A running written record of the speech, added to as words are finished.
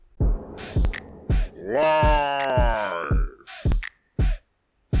Live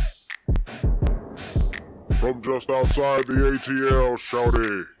from just outside the ATL,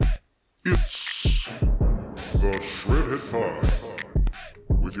 shouty. It's the Shredhead Pod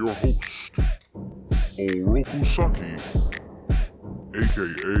with your host, Oroku Saki,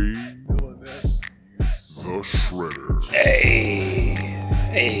 aka the Shredder.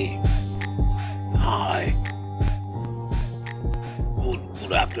 Hey, hi.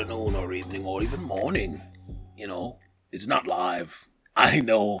 Good afternoon or evening or even morning. You know, it's not live. I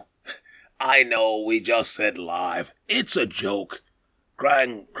know, we just said live. It's a joke.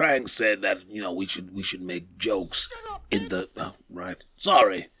 Krang said that, we should make jokes in the, right.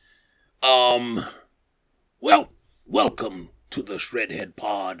 Sorry. Well, welcome to the Shredhead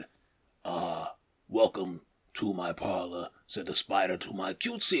Pod. Welcome to my parlor, said the spider to my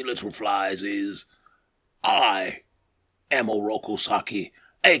cutesy little flies is, I am Oroku Saki,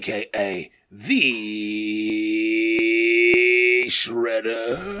 aka the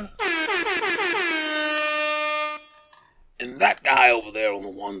Shredder. And that guy over there on the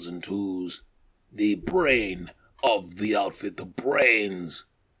ones and twos, the brain of the outfit, the brains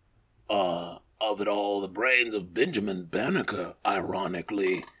of it all, the brains of Benjamin Banneker,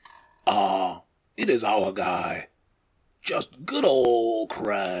 ironically, it is our guy, just good old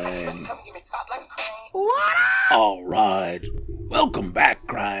Krang. All right, welcome back,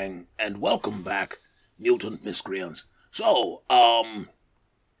 Krang, and welcome back, mutant miscreants. So,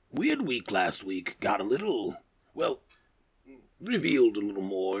 weird week last week, got a little, revealed a little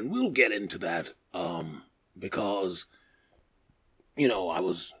more, and we'll get into that, because, I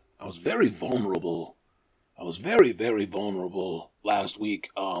was very vulnerable. I was very, very vulnerable last week.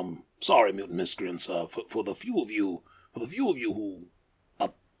 Sorry, mutant miscreants, for the few of you who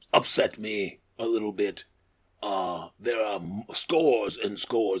upset me a little bit. There are scores and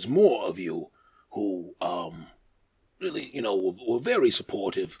scores more of you who, really, were very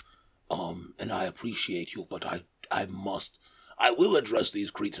supportive. And I appreciate you, but I will address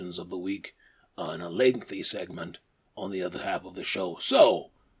these cretins of the week, in a lengthy segment on the other half of the show. So,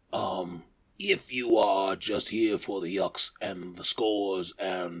 if you are just here for the yucks and the scores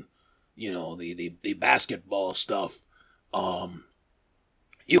and, the basketball stuff,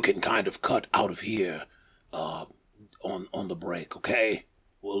 you can kind of cut out of here, on the break, okay?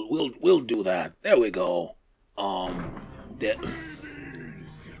 We'll do that. There we go.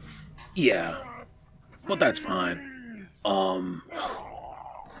 Yeah, but that's fine. I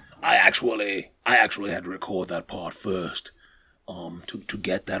actually had to record that part first, to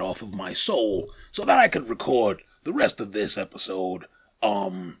get that off of my soul, so that I could record the rest of this episode,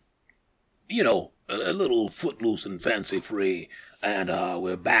 a little footloose and fancy free, and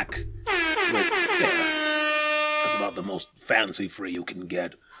we're back. That's about the most fancy free you can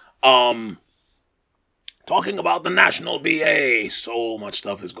get. Talking about the National BA, so much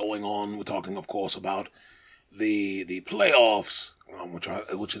stuff is going on. We're talking, of course, about the playoffs,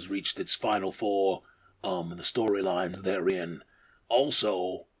 which has reached its final four, and the storylines therein.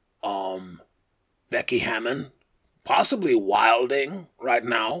 Also, Becky Hammond, possibly wilding right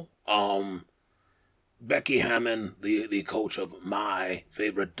now. Becky Hammond, the coach of my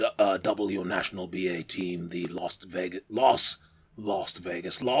favorite W National BA team, the Lost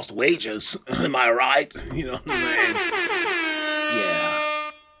Wages. Am I right? You know what I'm saying?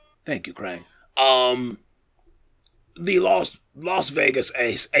 Yeah. Thank you, Krang. The Las Vegas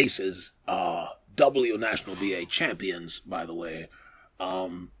Aces, W National BA champions, by the way.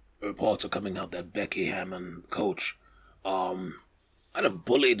 Reports are coming out that Becky Hammond, coach, might have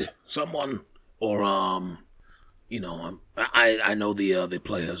bullied someone, or I know the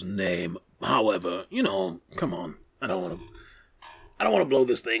player's name. However, come on, I don't want to blow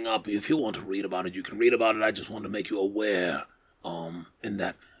this thing up. If you want to read about it, you can read about it. I just want to make you aware, in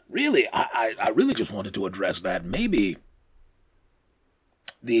that. Really, I really just wanted to address that. Maybe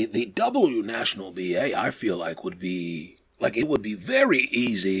the W National BA, I feel like it would be very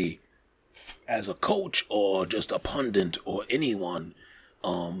easy as a coach or just a pundit or anyone.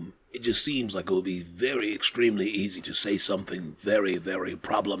 It just seems like it would be very extremely easy to say something very, very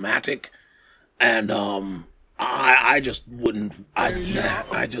problematic, and I just wouldn't.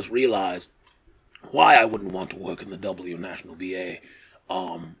 I just realized why I wouldn't want to work in the W National BA.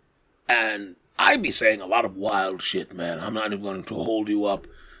 And I'd be saying a lot of wild shit, man. I'm not even going to hold you up.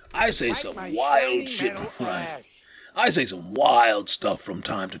 I say some wild shit, right? I say some wild stuff from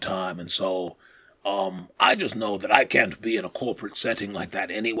time to time, and so, I just know that I can't be in a corporate setting like that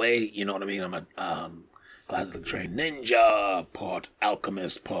anyway. You know what I mean? I'm a classically trained ninja, part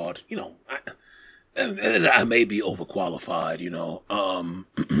alchemist, part, and I may be overqualified,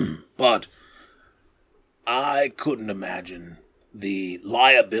 but I couldn't imagine the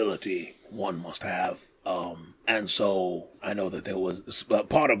liability one must have. And so I know that there was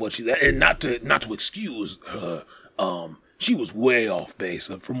part of what she, and not to excuse her. She was way off base.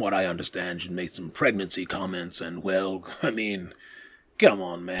 From what I understand, she made some pregnancy comments, and well, I mean, come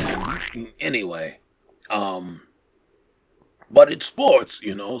on, man. Anyway, but it's sports,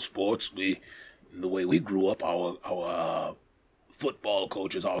 sports. The way we grew up, our football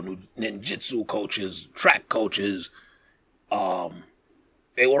coaches, our ninjutsu coaches, track coaches,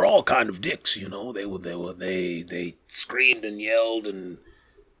 they were all kind of dicks, they screamed and yelled and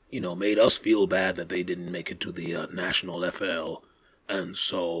made us feel bad that they didn't make it to the national FL, and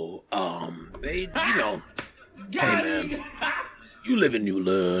so they hey man, you live and you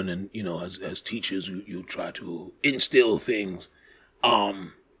learn, and as teachers you try to instill things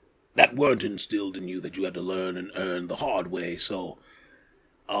that weren't instilled in you that you had to learn and earn the hard way. So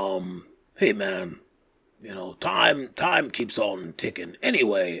hey man, time keeps on ticking.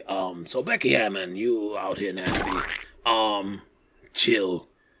 Anyway, so Becky Hammond, you out here nasty. Chill.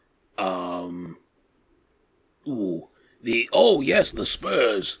 Yes, the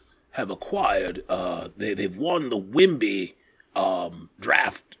Spurs have acquired. They've won the Wimby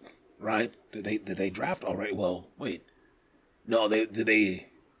draft, right? Did they draft already? Well, wait. No, they.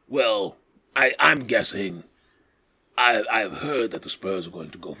 Well, I'm guessing. I've heard that the Spurs are going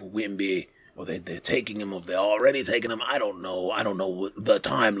to go for Wimby, or they're taking him, or they're already taking him. I don't know. I don't know the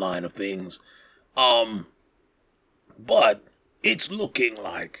timeline of things. But it's looking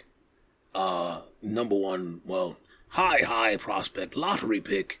like number one, well, high prospect, lottery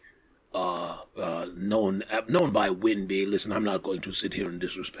pick, known by Wimby. Listen, I'm not going to sit here and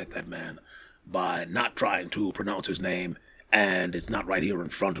disrespect that man by not trying to pronounce his name, and it's not right here in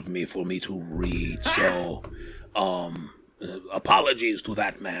front of me for me to read. So, apologies to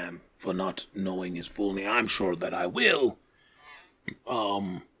that man for not knowing his full name. I'm sure that I will.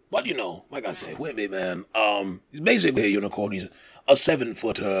 But like I say, Wimby, man, he's basically a unicorn. He's a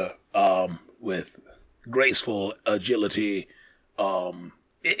 7-footer, with graceful agility.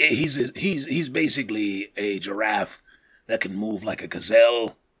 He's basically a giraffe that can move like a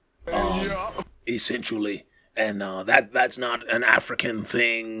gazelle, essentially. And that's not an African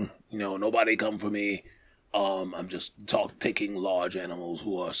thing. Nobody come for me. I'm just taking large animals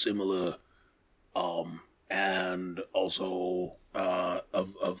who are similar, and also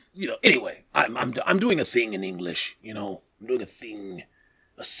Anyway, I'm doing a thing in English. I'm doing a thing,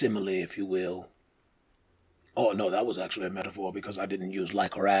 a simile, if you will. Oh no, that was actually a metaphor because I didn't use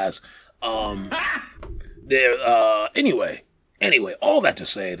like or as. Anyway, all that to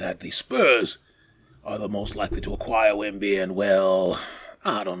say that the Spurs are the most likely to acquire Wemby, and well,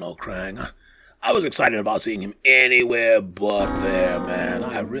 I don't know, Krang. I was excited about seeing him anywhere but there, man.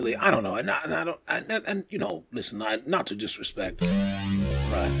 I don't know, and listen, not to disrespect,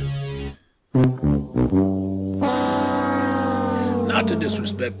 right? Not to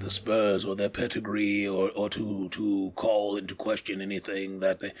disrespect the Spurs or their pedigree, or to call into question anything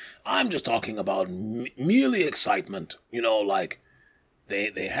that they. I'm just talking about merely excitement. Like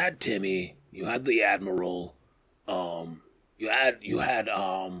they had Timmy, you had the Admiral, you had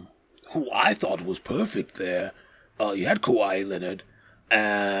who I thought was perfect there. You had Kawhi Leonard,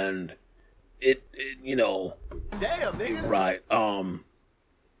 and it damn, nigga. Right.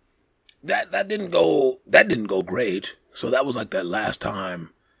 That didn't go great. So that was like that last time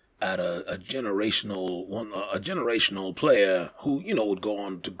at a generational player who would go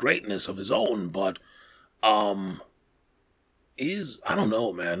on to greatness of his own, but is, I don't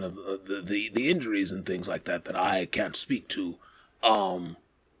know, man, the injuries and things like that I can't speak to.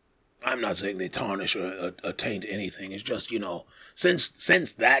 I'm not saying they tarnish or taint anything. It's just,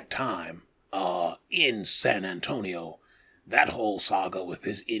 since that time in San Antonio, that whole saga with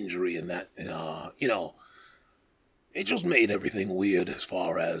his injury and that, it just made everything weird as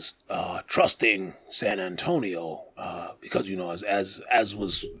far as trusting San Antonio, because, as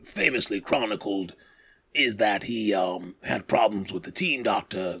was famously chronicled, is that he had problems with the team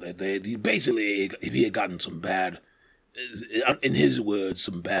doctor. That he basically, he had gotten some bad, in his words,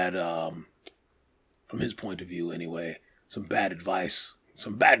 some bad, from his point of view anyway, some bad advice,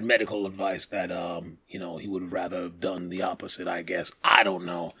 some bad medical advice that, he would rather have done the opposite, I guess. I don't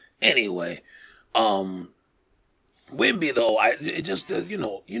know. Anyway, Wemby, though, it just,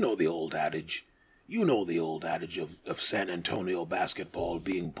 the old adage. The old adage of San Antonio basketball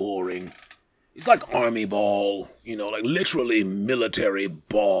being boring. It's like army ball, like literally military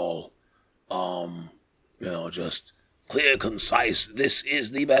ball. Just clear, concise. This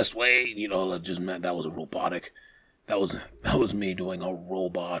is the best way. Just meant that was a robotic. That was me doing a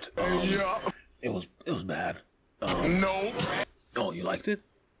robot. It was bad. Nope. Oh, you liked it?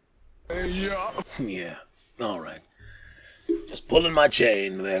 Yeah. Yeah. All right. Just pulling my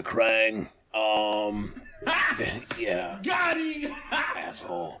chain there, Krang. Yeah. Got him.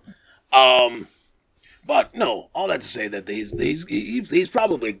 Asshole. But no, all that to say that he's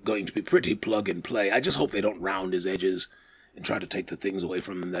probably going to be pretty plug and play. I just hope they don't round his edges and try to take the things away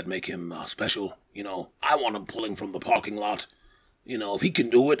from him that make him special. I want him pulling from the parking lot. If he can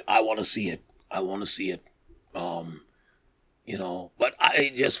do it, I want to see it. I want to see it. But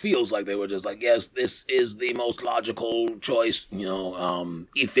it just feels like they were just like, yes, this is the most logical choice.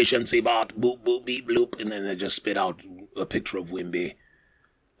 Efficiency bot, boop boop beep bloop, and then they just spit out a picture of Wimby.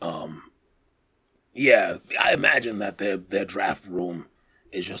 Yeah, I imagine that their draft room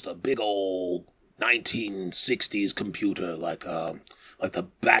is just a big old 1960s computer, like the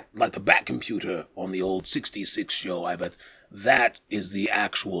back computer on the old 66 show. I bet that is the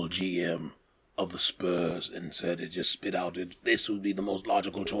actual GM of the Spurs, and said it just spit out this would be the most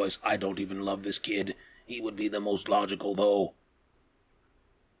logical choice. I don't even love this kid. He would be the most logical, though.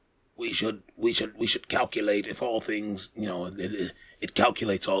 We should calculate if all things, it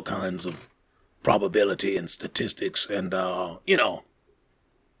calculates all kinds of probability and statistics, and and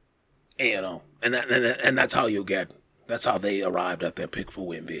that's how they arrived at their pick for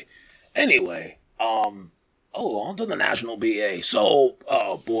Wimby. Anyway, on to the National BA. So,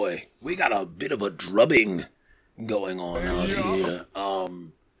 oh boy, we got a bit of a drubbing going on out here.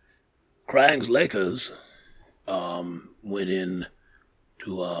 Krang's Lakers went in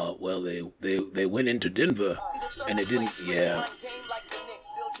to they went into Denver, and it didn't.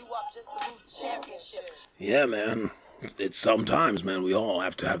 Yeah, man. It's sometimes, man, we all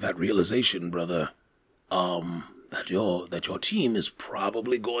have to have that realization, brother. That your team is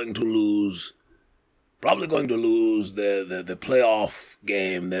probably going to lose the playoff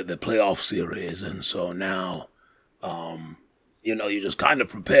game, the playoff series, and so now, you just kind of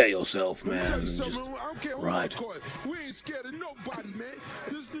prepare yourself, man. Right. We ain't scared of nobody, man.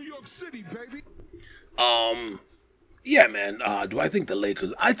 This New York City, baby. Yeah, man. Do I think the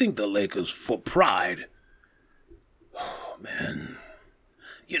Lakers? I think the Lakers for pride. Oh, man.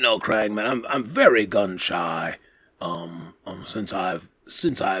 Krang, man, I'm very gun shy. Since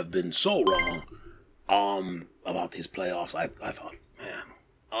I've been so wrong. About these playoffs, I thought, man.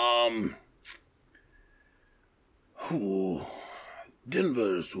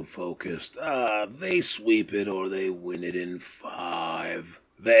 Denver is too focused. They sweep it or they win it in 5.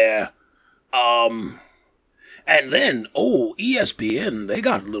 There. And then, ESPN, they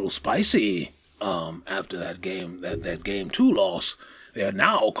got a little spicy after that game, that game 2 loss. They are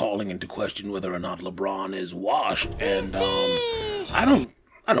now calling into question whether or not LeBron is washed, and I don't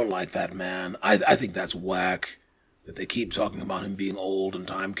like that, man. I think that's whack. That they keep talking about him being old and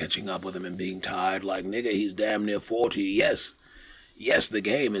time catching up with him and being tired. Like, nigga, he's damn near 40. Yes, the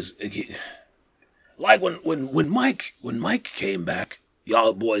game is like when Mike came back.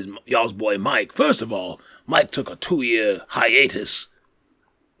 Y'all's boy Mike. First of all, Mike took a 2-year hiatus.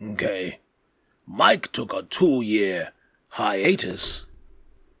 Okay, Mike took a 2-year hiatus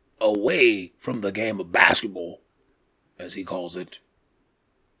away from the game of basketball, as he calls it,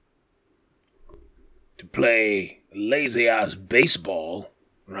 to play lazy ass baseball,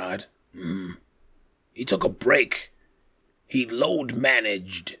 right? He took a break. He load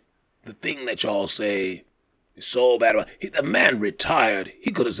managed the thing that y'all say is so bad. The man retired.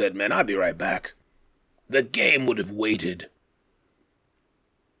 He could have said, man, I'll be right back. The game would have waited.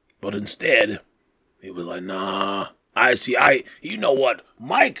 But instead, he was like, nah, you know what?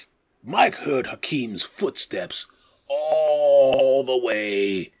 Mike heard Hakeem's footsteps all the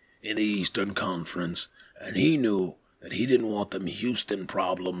way in the Eastern Conference, and he knew that he didn't want them Houston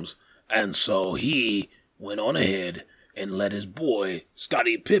problems, and so he went on ahead and let his boy,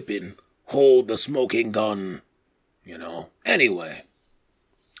 Scottie Pippen, hold the smoking gun, Anyway,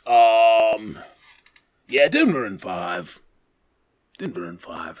 yeah, Denver in 5.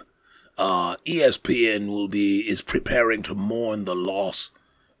 ESPN is preparing to mourn the loss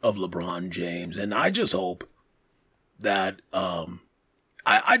of LeBron James, and I just hope that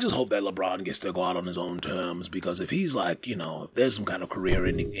I just hope that LeBron gets to go out on his own terms, because if he's like, if there's some kind of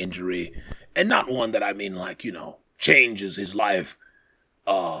career-ending injury, and not one that I mean like, changes his life,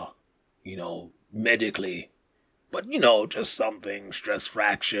 medically, but, just something, stress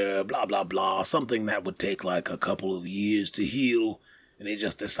fracture, blah, blah, blah, something that would take like a couple of years to heal, and they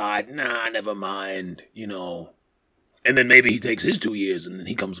just decide, nah, never mind, and then maybe he takes his 2 years and then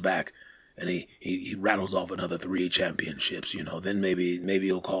he comes back and he rattles off another 3 championships, then maybe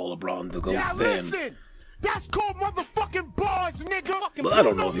he'll call LeBron the GOAT then. Listen, That's called motherfucking bars, nigga. But I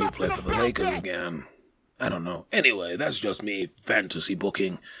don't know if he'll play for the Lakers again. I don't know. Anyway, that's just me fantasy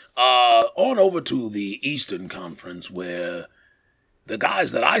booking. On over to the Eastern Conference, where the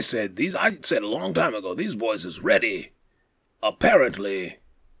guys that I said a long time ago, these boys is ready. Apparently,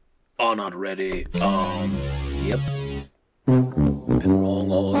 are not ready. Yep. Been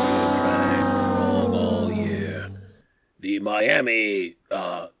wrong all year, Craig. Been wrong all year. The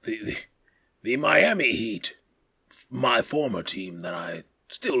Miami Heat, my former team that I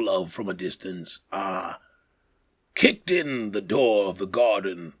still love from a distance, kicked in the door of the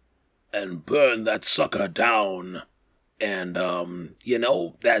Garden and burned that sucker down. And,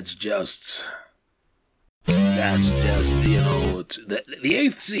 that's just, the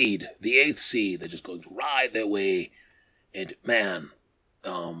eighth seed, they're just going to ride their way. And, man,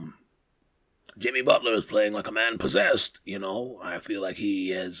 Jimmy Butler is playing like a man possessed, I feel like he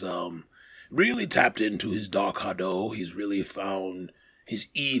has, really tapped into his dark hado. He's really found his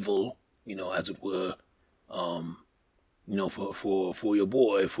evil, as it were. For your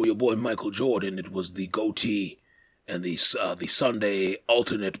boy Michael Jordan, it was the goatee and the Sunday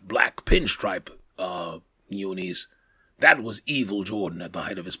alternate black pinstripe unis. That was evil Jordan at the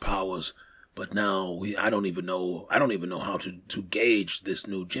height of his powers. But now I don't even know how to gauge this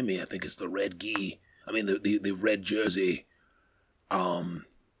new Jimmy. I think it's the red the red jersey.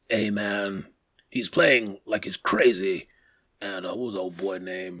 Hey man, he's playing like he's crazy. And what was the old boy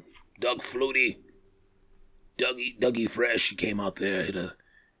name? Doug Flutie. Dougie Fresh, he came out there,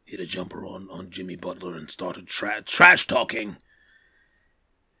 hit a jumper on Jimmy Butler and started trash talking.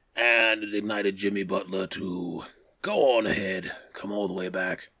 And it ignited Jimmy Butler to go on ahead, come all the way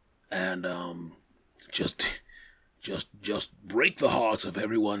back, and just break the hearts of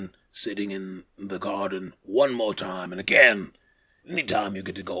everyone sitting in the Garden one more time. And again, anytime you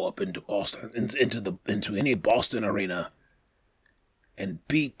get to go up into Boston, into any Boston arena, and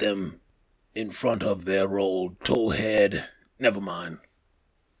beat them in front of their old towhead. Never mind.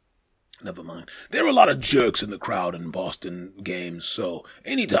 There are a lot of jerks in the crowd in Boston games, so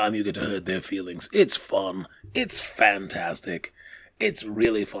anytime you get to hurt their feelings, it's fun. It's fantastic. It's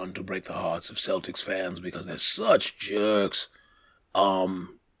really fun to break the hearts of Celtics fans because they're such jerks. Love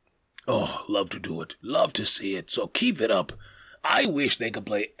to do it. Love to see it. So keep it up. I wish they could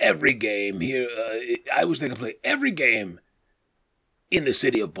play every game here. I wish they could play every game in the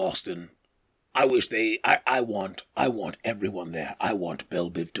city of Boston. I wish I want everyone there. I want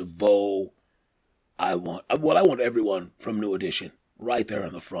Bell Biv DeVoe. I want everyone from New Edition right there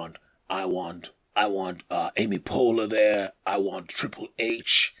in the front. I want Amy Poehler there. I want Triple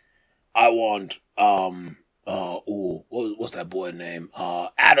H. I want what's that boy name?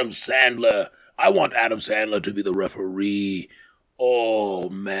 Adam Sandler. I want Adam Sandler to be the referee. Oh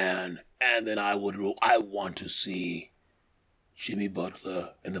man. And then I want to see Jimmy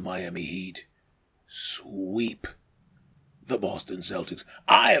Butler and the Miami Heat sweep the Boston Celtics.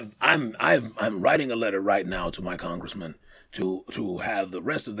 I'm writing a letter right now to my congressman to have the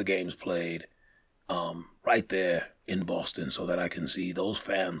rest of the games played right there in Boston so that I can see those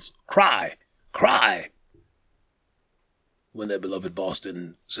fans cry when their beloved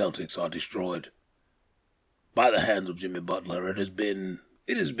Boston Celtics are destroyed by the hands of Jimmy Butler. It has been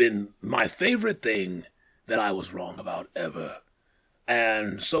my favorite thing that I was wrong about ever.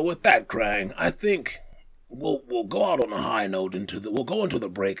 And so with that, Krang, I think we'll go out on a high note we'll go into the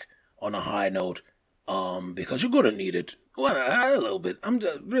break on a high note, because you're gonna need it. Well, a little bit. I'm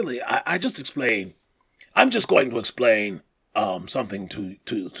just going to explain something to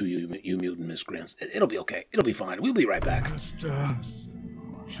you mutant miscreants. It'll be okay. It'll be fine. We'll be right back. Shredder.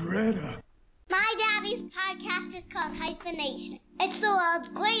 My daddy's podcast is called Hyphenation. It's the world's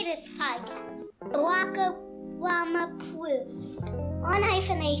greatest podcast. Barack Obama approved. On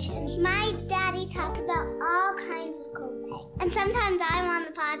Hyphenation, my daddy talks about all kinds of cool things. And sometimes I'm on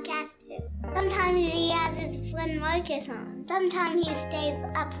the podcast too. Sometimes he has his friend Marcus on. Sometimes he stays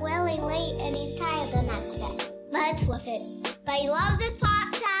up really late and he's tired the next day. But it's worth it. But he loves this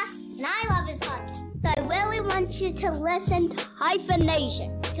podcast and I love his podcast. So I really want you to listen to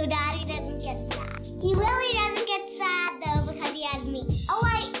Hyphenation so Daddy doesn't get sad. He really doesn't get sad though because he has me. Oh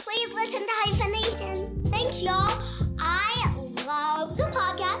wait, please listen to Hyphenation. Thanks y'all. I love the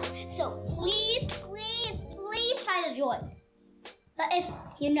podcast, so please try to join. But if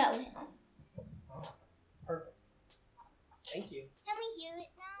you know him. Perfect. Thank you. Can we hear it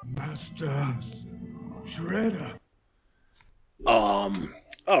now? Master Shredder.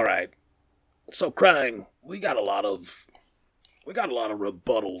 All right. So, Krang, we got a lot of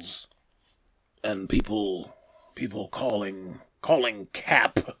rebuttals and people calling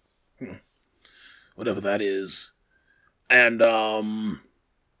Cap whatever that is. And,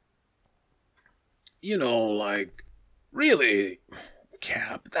 like, really,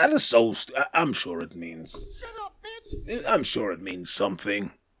 Cap, that is so, I'm sure it means, I'm sure it means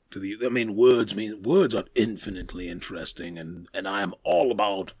something to the, I mean, words are infinitely interesting, and I'm all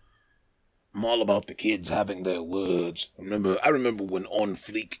about the kids having their words. I remember when On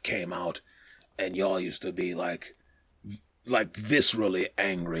Fleek came out, and y'all used to be like viscerally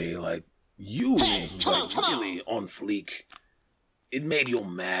angry, like you was like really on fleek. It made you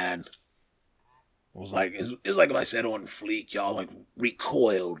mad. It was like if I said on fleek, y'all like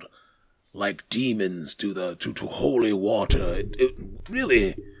recoiled like demons to holy water. It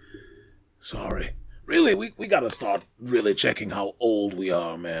really sorry. Really, we gotta start really checking how old we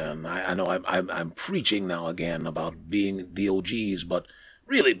are, man. I know I'm preaching now again about being the OGs, but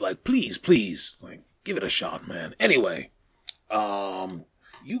really, like, please, like, give it a shot, man. Anyway,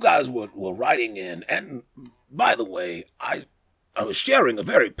 you guys were writing in, and by the way, I was sharing a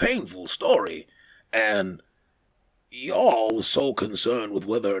very painful story, and y'all was so concerned with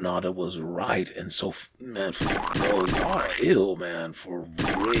whether or not it was right, and so, man, bro, y'all are ill, man, for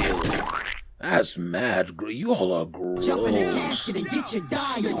real. That's mad. You all are gross. Jump in the casket and get your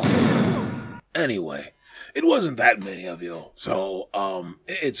diet. Anyway, it wasn't that many of you, so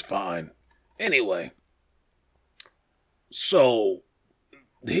it's fine. Anyway, so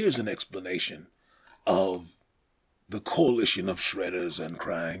here's an explanation of the coalition of shredders and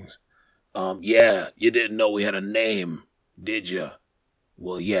crangs. Yeah, you didn't know we had a name, did you?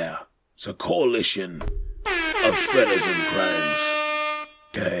 Well, yeah, it's a coalition of shredders and crangs.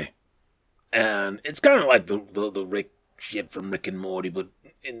 Okay. And it's kind of like the Rick shit from Rick and Morty, but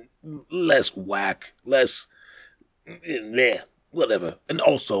in less whack, less, whatever. And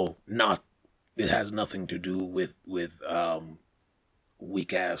also it has nothing to do with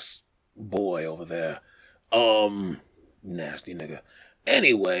weak ass boy over there. Nasty nigga.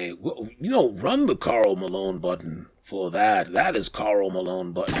 Anyway, run the Carl Malone button for that. That is Carl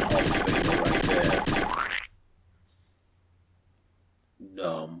Malone button Hall of Famer right there.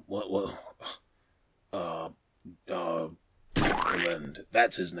 Roland,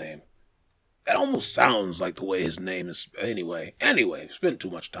 that's his name. That almost sounds like the way his name is. Anyway, spent too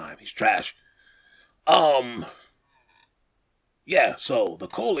much time. He's trash. Yeah, so the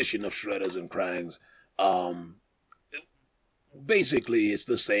coalition of shredders and crangs, basically it's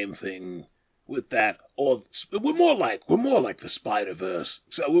the same thing with that, or we're more like the Spider-Verse.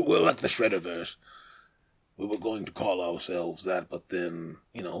 So we're like the Shredderverse. We were going to call ourselves that, but then,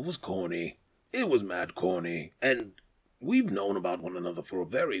 it was corny. It was mad corny, and we've known about one another for a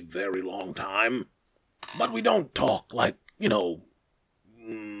very, very long time, but we don't talk like,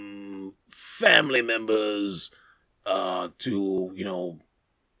 family members,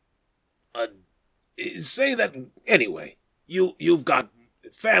 say that, anyway, you've got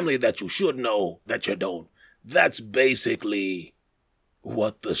family that you should know that you don't. That's basically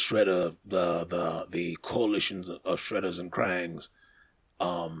what the the coalitions of shredders and crangs,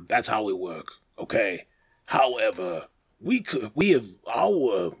 that's how we work, okay? However, the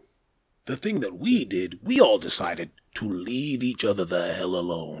thing that we did, we all decided to leave each other the hell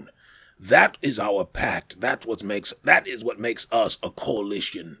alone. That is our pact. That is what makes us a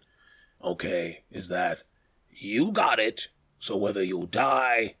coalition, okay? Is that you got it, so whether you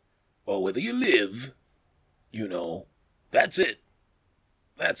die or whether you live, that's it.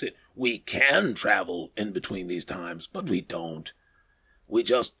 That's it. We can travel in between these times, but we don't. We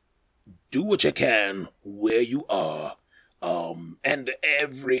just do what you can where you are. And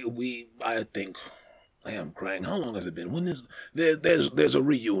I think, I am crying. How long has it been? When is there's a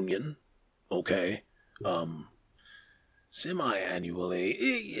reunion, okay? Semi-annually.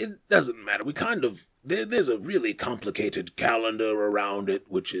 It doesn't matter. We kind of there's a really complicated calendar around it,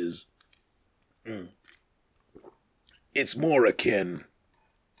 which is it's more akin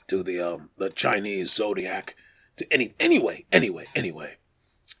to the Chinese zodiac. Anyway.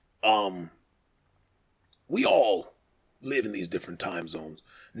 We all live in these different time zones.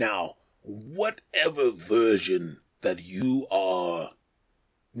 Now, whatever version that you are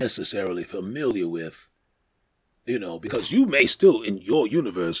necessarily familiar with, because you may still, in your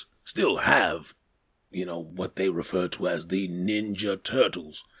universe, still have, what they refer to as the Ninja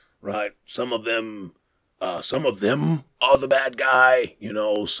Turtles, right? Some of them are the bad guy,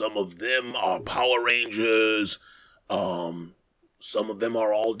 some of them are Power Rangers, some of them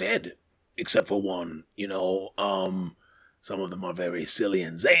are all dead, except for one, some of them are very silly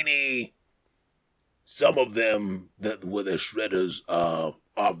and zany. Some of them that were the shredders are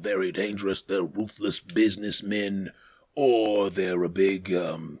very dangerous. They're ruthless businessmen, or they're a big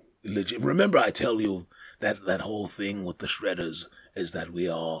legit. Remember, I tell you that whole thing with the shredders is that we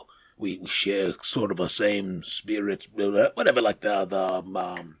share sort of a same spirit, whatever, like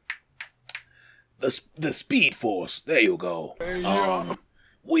the speed force. There you go.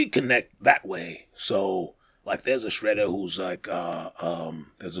 We connect that way. So like, there's a shredder who's like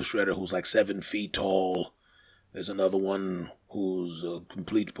there's a shredder who's like 7 feet tall. There's another one who's a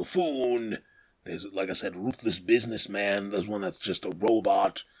complete buffoon. There's, like I said, ruthless businessman. There's one that's just a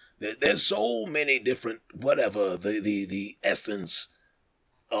robot. There's so many different, whatever, the essence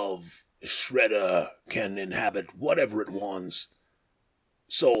of Shredder can inhabit whatever it wants.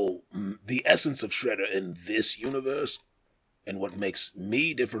 So, the essence of Shredder in this universe, and what makes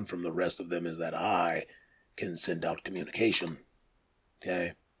me different from the rest of them, is that I can send out communication.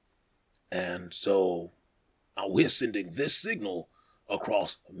 Okay? And so, we're sending this signal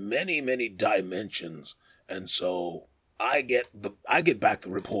across many, many dimensions. And so I get back the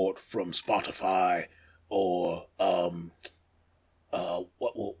report from Spotify or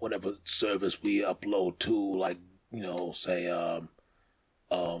whatever service we upload to, like, say I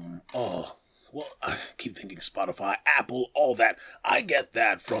keep thinking Spotify, Apple, all that. I get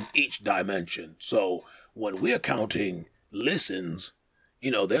that from each dimension. So when we're counting listens,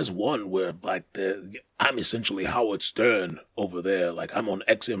 there's one where, like, I'm essentially Howard Stern over there. Like, I'm on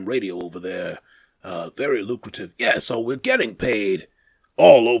XM radio over there. Very lucrative. Yeah, so we're getting paid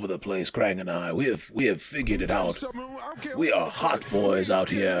all over the place, Krang and I. We have figured it out. We are hot boys out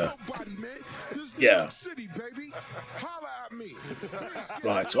here. Yeah.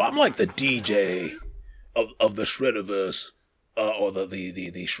 Right, so I'm like the DJ of the Shredderverse, or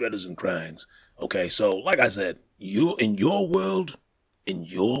the Shredders and Krangs. Okay, so like I said, in your world,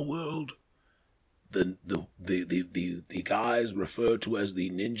 the guys referred to as the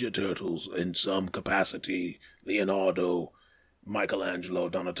Ninja Turtles in some capacity, Leonardo, Michelangelo,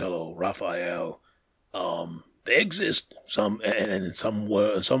 Donatello, Raphael, they exist. And in some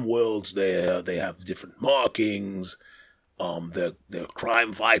worlds they have different markings. They're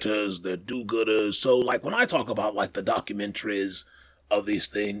crime fighters, they're do-gooders. So, like, when I talk about, like, the documentaries of these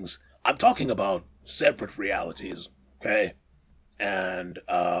things, I'm talking about separate realities, okay? And,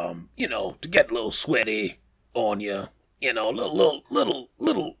 to get a little sweaty on you, little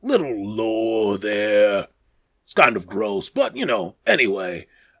lore there. It's kind of gross, but, anyway,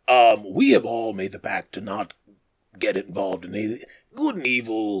 we have all made the pact to not get involved in anything. Good and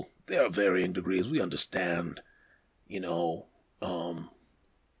evil, there are varying degrees. We understand, you're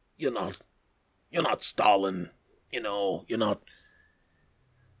not Stalin, you're not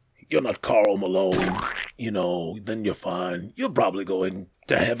Carl Malone, then you're fine. You're probably going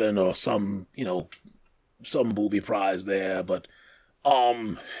to heaven or some booby prize there, but,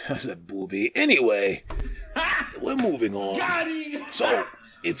 I said booby. Anyway, we're moving on. So,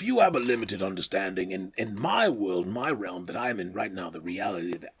 if you have a limited understanding in my world, my realm that I'm in right now, the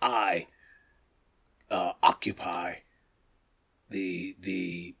reality that I occupy,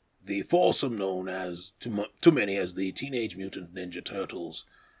 the foursome known as to many as the Teenage Mutant Ninja Turtles,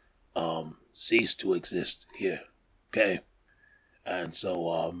 cease to exist here. Okay? And so,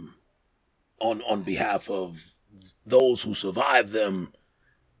 on behalf of those who survived them,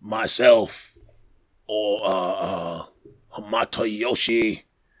 myself, or Matayoshi,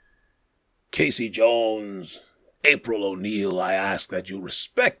 Casey Jones, April O'Neil, I ask that you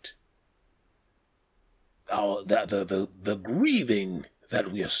respect the grieving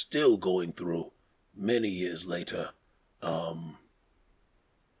that we are still going through many years later.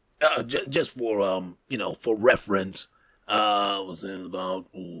 Just for for reference, was in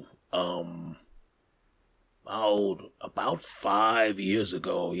about 5 years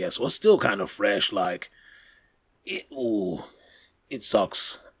ago. Yes, well, still kind of fresh. Like, it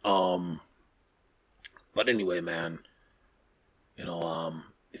sucks. But anyway, man,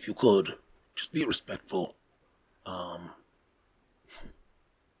 if you could just be respectful.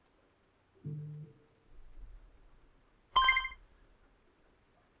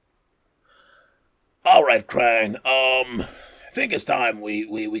 All right, Krang. I think it's time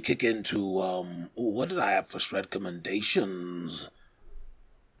we kick into what did I have for shred commendations?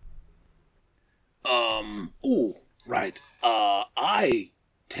 Right. I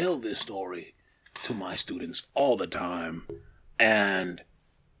tell this story to my students all the time, and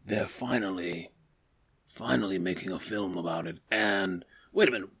they're finally making a film about it. And wait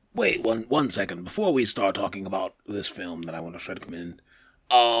a minute, one second before we start talking about this film that I want to shred commend.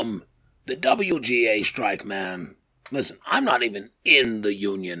 The WGA strike, man. Listen, I'm not even in the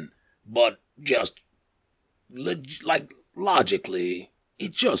union, but just logically,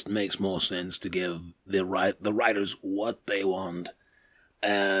 it just makes more sense to give the writers what they want.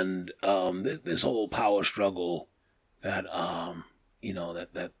 And this whole power struggle that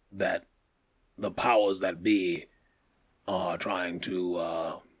that the powers that be are trying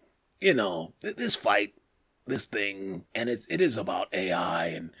to this fight, this thing, and it is about AI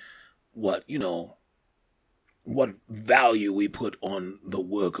and what what value we put on the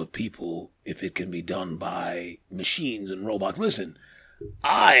work of people if it can be done by machines and robots. Listen,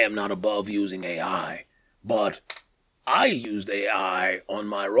 I am not above using AI, but I used AI on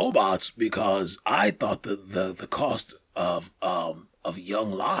my robots because I thought the cost of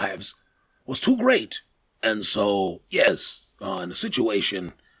young lives was too great. And so, yes, in a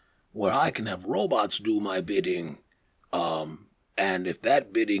situation where I can have robots do my bidding, and if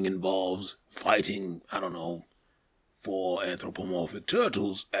that bidding involves fighting, I don't know, for anthropomorphic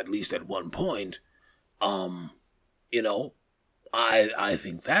turtles, at least at one point, um, you know, I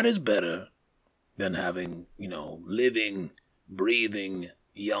think that is better than having, living, breathing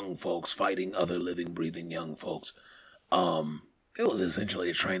young folks fighting other living, breathing young folks. It was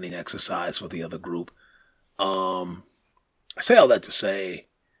essentially a training exercise for the other group. I say all that to say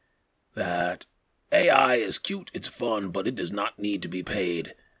that AI is cute, it's fun, but it does not need to be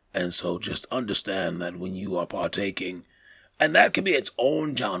paid. And so just understand that when you are partaking, and that can be its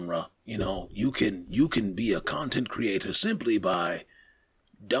own genre, you can be a content creator simply by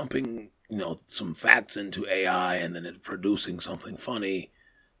dumping, some facts into AI and then it producing something funny.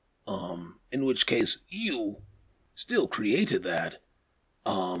 In which case you still created that.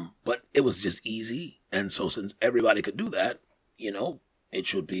 But it was just easy. And so since everybody could do that, it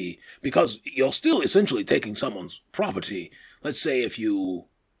should be because you're still essentially taking someone's property. Let's say if you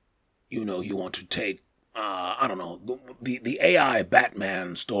want to take I don't know, the AI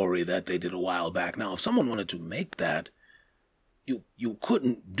Batman story that they did a while back. Now, if someone wanted to make that, you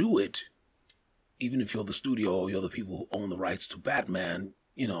couldn't do it, even if you're the studio or you're the people who own the rights to Batman,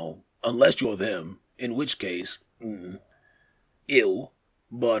 unless you're them, in which case, ew.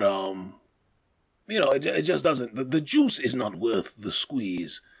 But it just doesn't. The juice is not worth the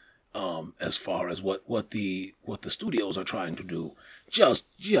squeeze. As far as what the studios are trying to do,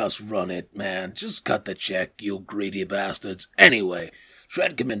 just run it, man. Just cut the check, you greedy bastards. Anyway,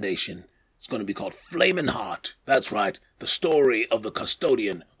 recommendation. It's going to be called Flamin' Hot. That's right, the story of the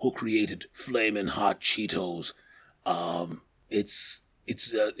custodian who created Flamin' Hot Cheetos.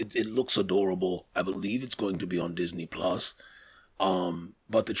 It looks adorable. I believe it's going to be on Disney Plus.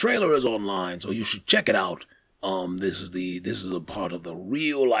 But the trailer is online, so you should check it out. This is a part of the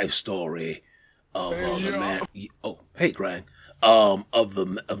real life story of the man. Oh, hey, Greg. Of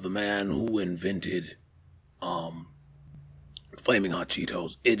the man who invented Flaming Hot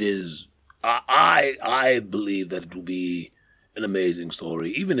Cheetos. It is. I believe that it will be an amazing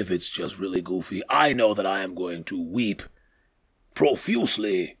story, even if it's just really goofy. I know that I am going to weep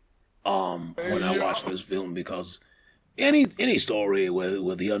profusely when I watch this film because any story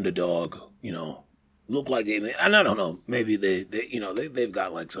where the underdog, look like they, and I don't know, maybe they've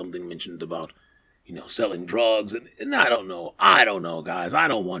got like something mentioned about, selling drugs, and I don't know, guys. I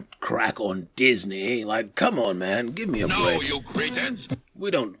don't want crack on Disney. Like, come on, man, give me a break. No, you cretins. We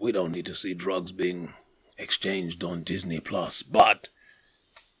don't need to see drugs being exchanged on Disney Plus. But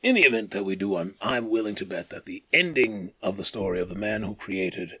in the event that we do, I'm willing to bet that the ending of the story of the man who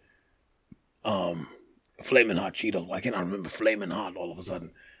created Flamin' Hot Cheetos. Why can't I remember Flamin' Hot all of a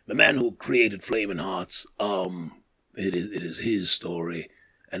sudden? The man who created Flamin' Hots, it is his story,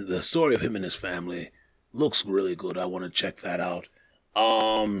 and the story of him and his family looks really good. I want to check that out.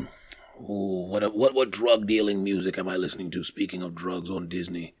 What drug dealing music am I listening to? Speaking of drugs on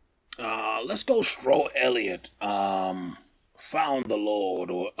Disney, let's go Stro Elliott. Found the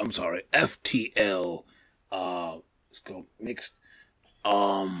Lord, or I'm sorry, FTL. Let's go mixed.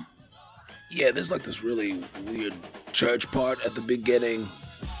 Yeah, there's like this really weird church part at the beginning.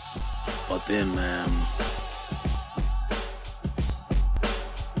 But then, man.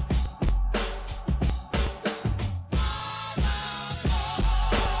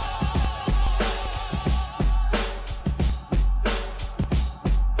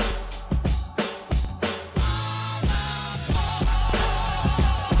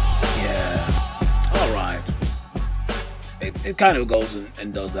 It kind of goes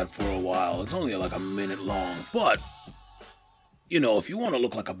and does that for a while. It's only like a minute long. But, if you want to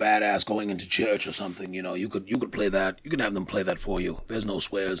look like a badass going into church or something, you could play that. You can have them play that for you. There's no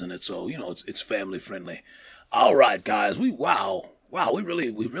swears in it, so, it's family friendly. All right, guys. We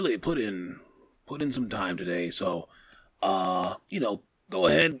really put in some time today. So, go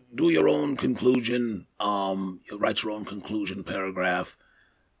ahead, do your own conclusion. Write your own conclusion paragraph.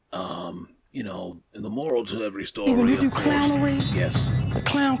 and the moral to every story, When you do of course. clownery, Yes. the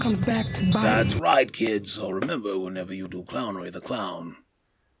clown comes back to bite. That's right, kids. So remember, whenever you do clownery, the clown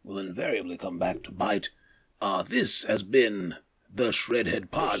will invariably come back to bite. This has been the Shredhead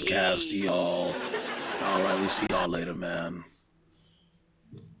Podcast, y'all. All right, we'll see y'all later, man.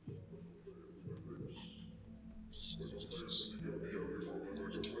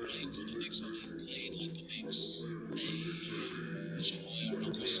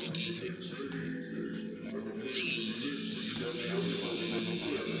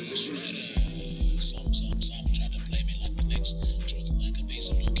 Some try to play me like the Knicks. Trotting like a piece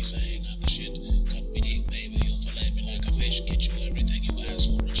of Luki saying I'm the shit. Cut me deep, baby, you'll fillet me like a fish. Get you everything you ask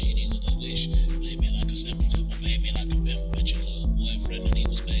for, a genie with a wish. Play me like a simp, or pay me like a pimp. Met your little boyfriend and he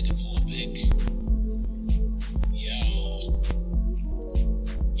was begging for a pic. Yo,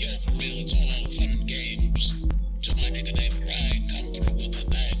 for real, it's all fun and games. To my nigga named Craig, come through with a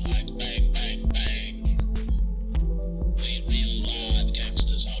thing like bang, bang, bang. We real live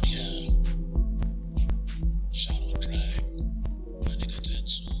gangsters out here. Shout out Craig. My nigga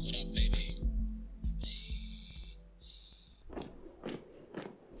Tetsu, what up, baby?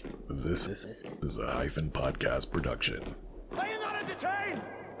 This is a Hyphen Podcast production. Are you not entertained?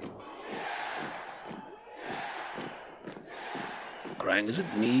 Krang, is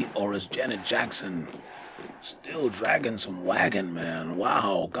it me or is Janet Jackson still dragging some wagon, man?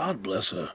 Wow, God bless her.